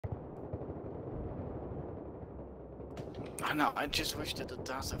I know, I just wish that the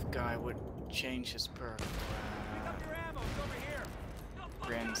Dasev guy would change his perk.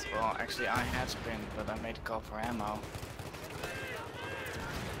 Sprint. Well, actually I had sprint, but I made a call for ammo.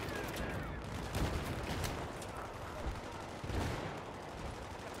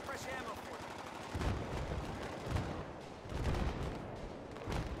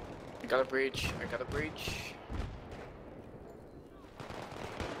 I got a breach, I got a breach.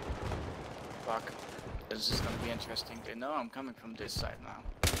 Fuck. This is gonna be interesting. They know I'm coming from this side now.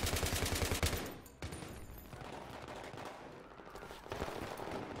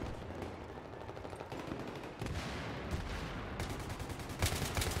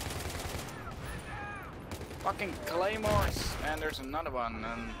 Fucking claymores! And there's another one,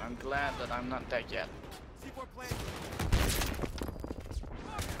 and I'm glad that I'm not dead yet.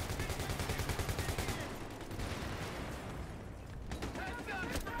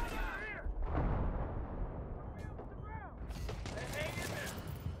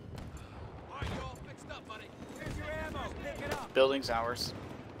 Building's ours.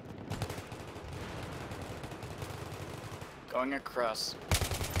 Going across.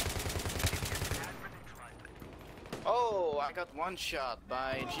 Oh, I got one shot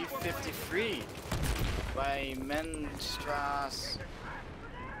by G53. By Menstras.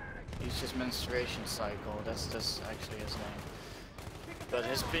 He's just menstruation cycle. That's actually his name. But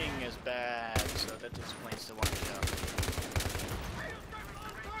his ping is bad, so that explains the one shot.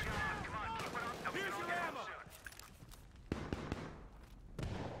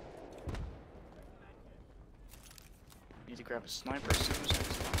 Need to grab a sniper as soon as I can.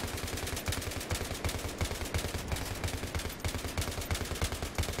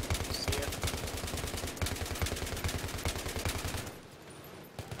 See it?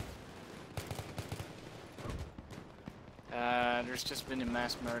 There's just been a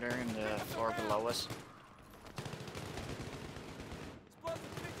mass murder in the floor below us.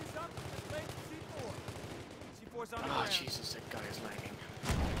 Oh Jesus, that guy is lagging.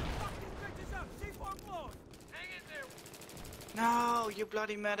 No, you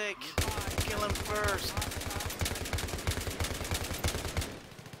bloody medic! Kill him first!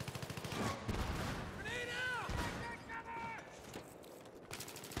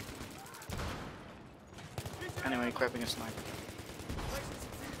 Anyway, grabbing a sniper.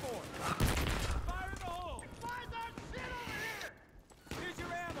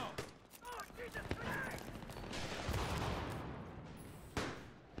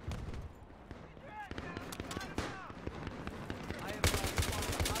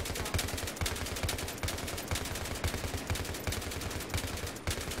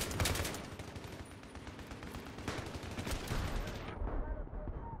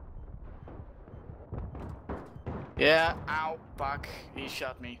 Yeah, ow, fuck, he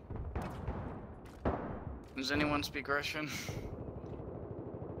shot me. Does anyone speak Russian?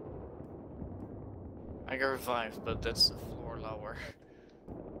 I got revived, but that's the floor lower.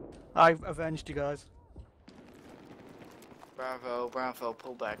 I've avenged you guys. Bravo, bravo,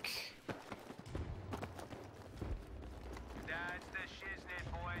 pull back. That's the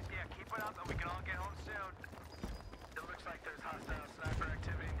shiznit, boys. Yeah, keep it up and we can all get home soon. It looks like there's hostile sniper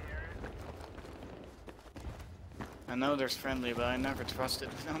activity in the area. I know there's friendly, but I never trusted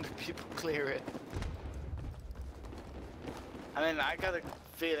when other people clear it. I mean, I got a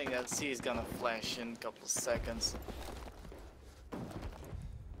feeling that C is gonna flash in a couple of seconds.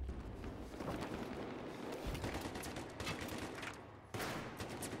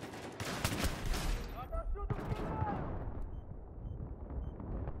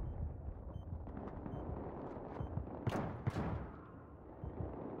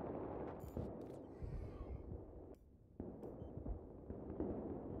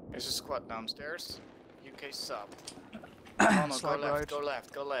 There's a squad downstairs. UK sub. Oh no, go left, go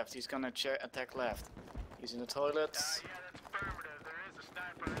left, go left. He's gonna attack left. He's in the toilets. Yeah, that's affirmative. There is a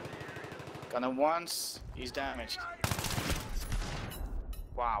sniper in the area. Gonna once. He's damaged.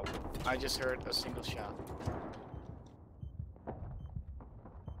 Wow. I just heard a single shot.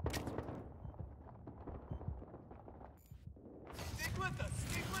 Stick with us!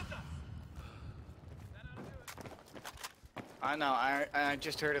 Stick with us! I know, I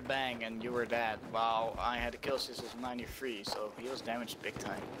just heard a bang and you were dead. Wow, I had a kill assist of 93, so he was damaged big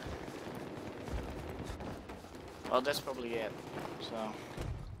time. Well, that's probably it, so...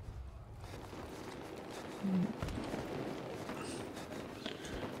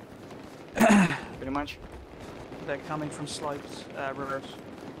 Pretty much. They're coming from slopes, reverse.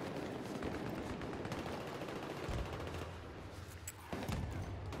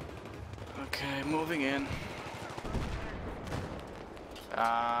 Okay, moving in.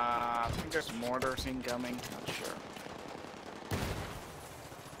 I think there's mortars incoming, not sure.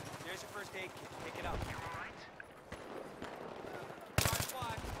 aid kit. Pick it up. You alright? Drive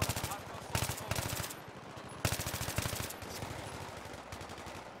flag.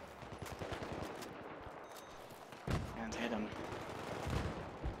 Can't hit him.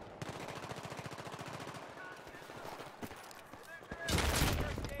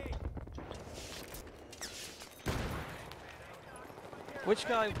 Which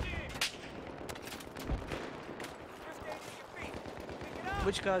guy?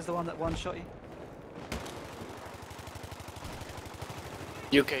 Which guy's the one that one-shot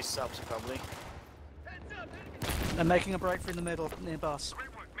you? UK subs probably. They're making a break through the middle near bus.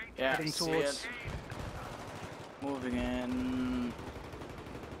 Yeah, Heading see towards. it. Moving in.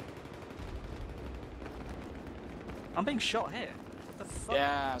 I'm being shot here. What the fuck?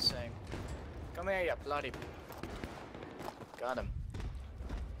 Yeah, same. Come here, you bloody. Got him.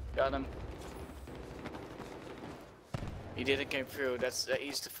 Got him. He didn't came through.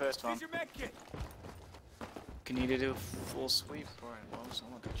 He's the first one. Here's your med kit. Can you do a full sweep or well,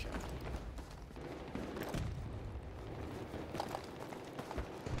 someone could check.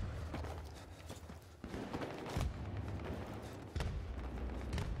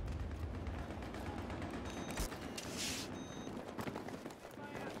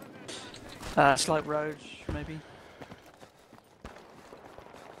 Slight road, maybe.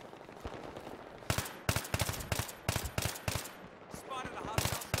 Spotted a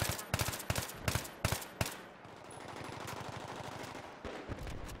hostile sniper.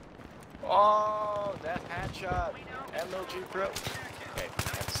 Oh, that headshot. MLG Pro. Okay, I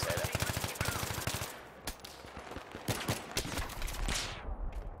have to say that.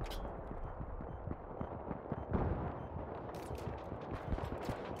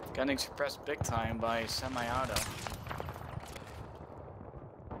 Getting suppressed big time by semi-auto.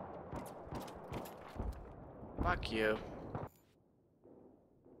 Fuck you.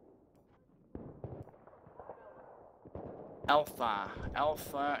 Alpha.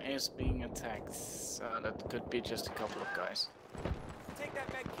 Alpha is being attacked. So that could be just a couple of guys. Take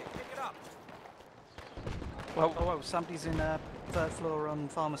that med kit. Pick it up. Whoa, somebody's in third floor on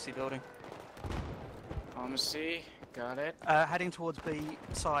pharmacy building. Pharmacy. Got it. Heading towards B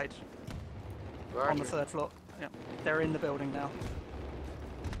side Where are on the you? third floor. Yeah, they're in the building now.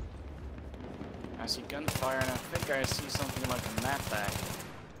 I see gunfire and I think I see something like a map bag.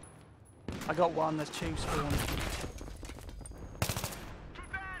 I got one. There's two spawned.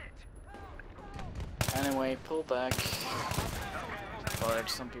 Anyway, pull back. Or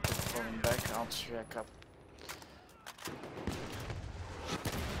some people pulling back. I'll check up.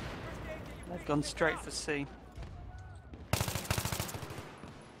 They've gone straight for C.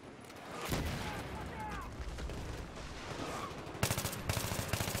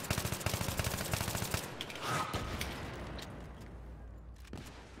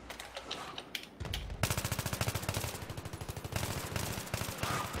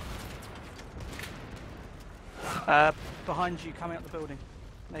 Behind you, coming up the building,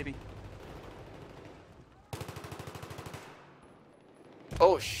 maybe.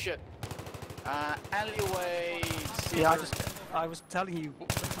 Oh shit. Alleyway. Yeah, I was telling you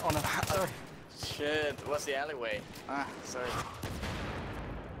on a. Sorry. Shit, what's the alleyway? Ah, sorry.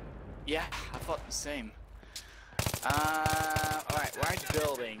 Yeah, I thought the same. Alright, right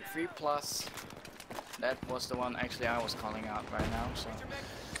building. 3+. That was the one actually I was calling out right now, so.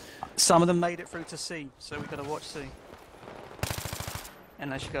 Some of them made it through to C, so we gotta watch C.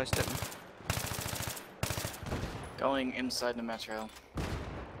 Unless you guys didn't. Going inside the metro.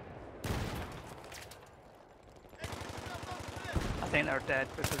 I think they're dead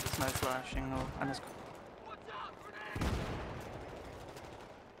because there's no flashing or. And there's...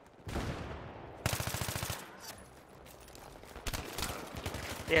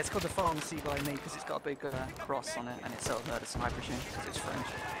 Yeah, it's called the pharmacy by me because it's got a big cross on it and it's sort of a sniper machine because it's French.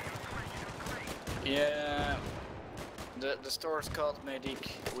 Yeah. The store is called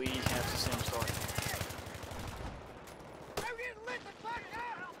Medic. We have the same store.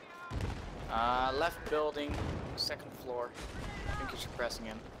 Left building, second floor. I think you're suppressing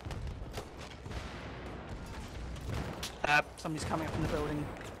him. Somebody's coming up in the building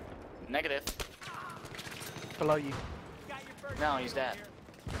Negative. below you. No, he's dead.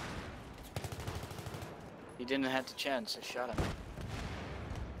 He didn't have the chance, I shot him.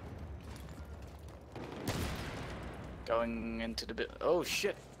 Going into the oh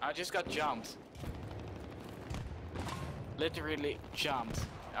shit, I just got jumped. Literally jumped.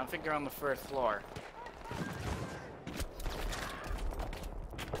 I think they're on the third floor.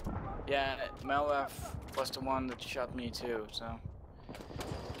 Yeah, Melwef was the one that shot me too, so.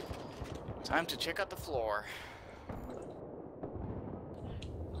 Time to check out the floor.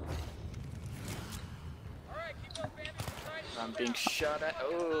 I'm being shot at.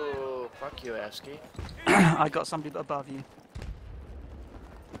 Oh, fuck you, Asky. I got somebody above you.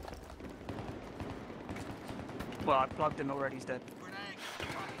 Well, I plugged him already. He's dead.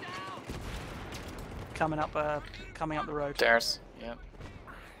 Coming up the road. Stairs. Yep.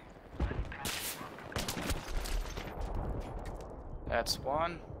 That's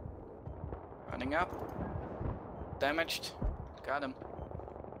one. Running up. Damaged. Got him.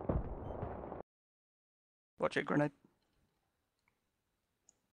 Watch it, grenade.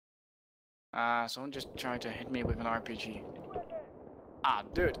 Someone just tried to hit me with an RPG. Ah,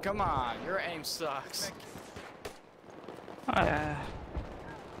 dude, come on. Your aim sucks.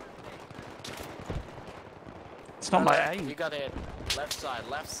 It's not my aim. You got it. Left side,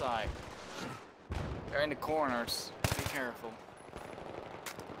 left side. They're in the corners. Be careful.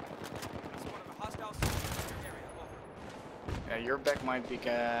 Yeah, your back might be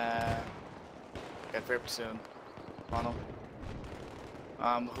get ripped soon. Funnel.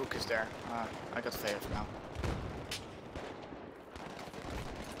 Hook is there. I got failed now.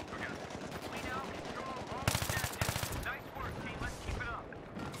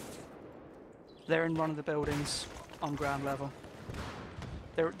 They're in one of the buildings on ground level.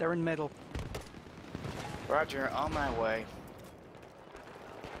 They're in middle. Roger, on my way.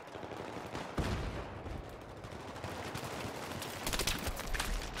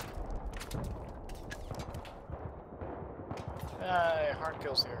 Hard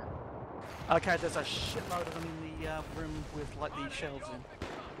kills here. Okay, there's a shitload of them in the room with like these shelves in.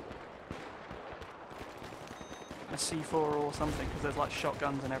 A C4 or something, because there's like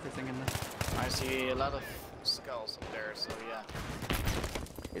shotguns and everything in there. I see a lot of skulls up there, so yeah.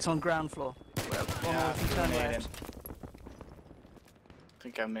 It's on ground floor. Well, Yeah, if you turn grenade left. him. I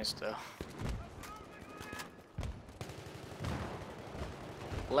think I missed though.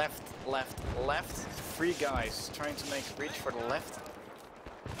 Left, left, left. 3 guys trying to make a breach for the left.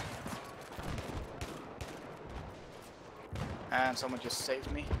 And someone just saved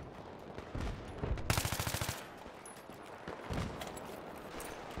me.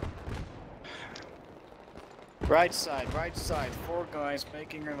 Right side, 4 guys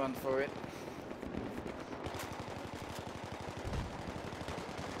making a run for it.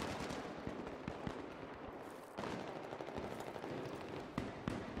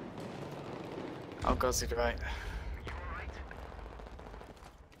 I'll go to the right.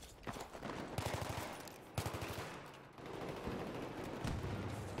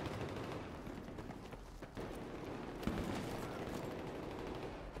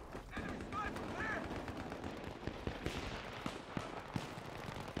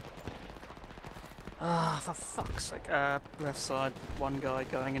 Ah, for fuck's sake. Left side, one guy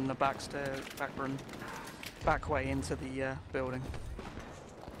going in the back room, back way into the building.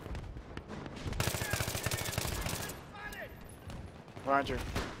 Roger.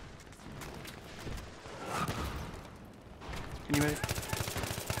 Can you move?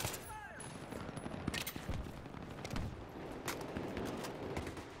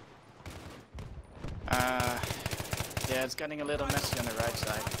 Yeah, it's getting a little messy on the right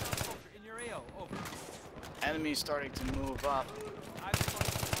side. Enemies starting to move up.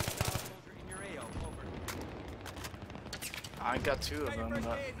 I got 2 of them,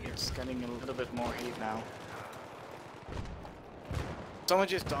 but it's getting a little bit more heat now. Someone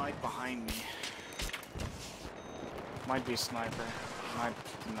just died behind me. Might be a sniper, might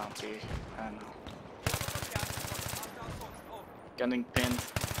not be, I don't know. Getting pinned,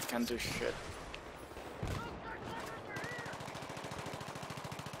 can't do shit.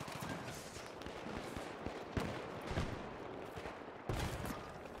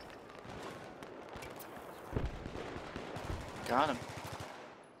 Got him.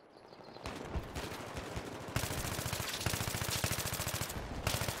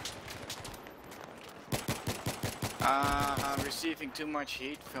 I'm receiving too much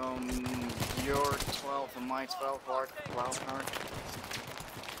heat from your 12 and my 12 wild card.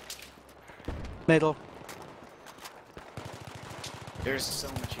 Middle. There's so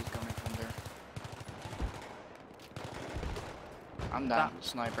much heat coming from there. I'm down,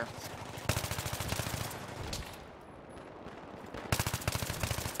 sniper.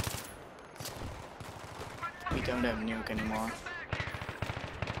 We don't have nuke anymore.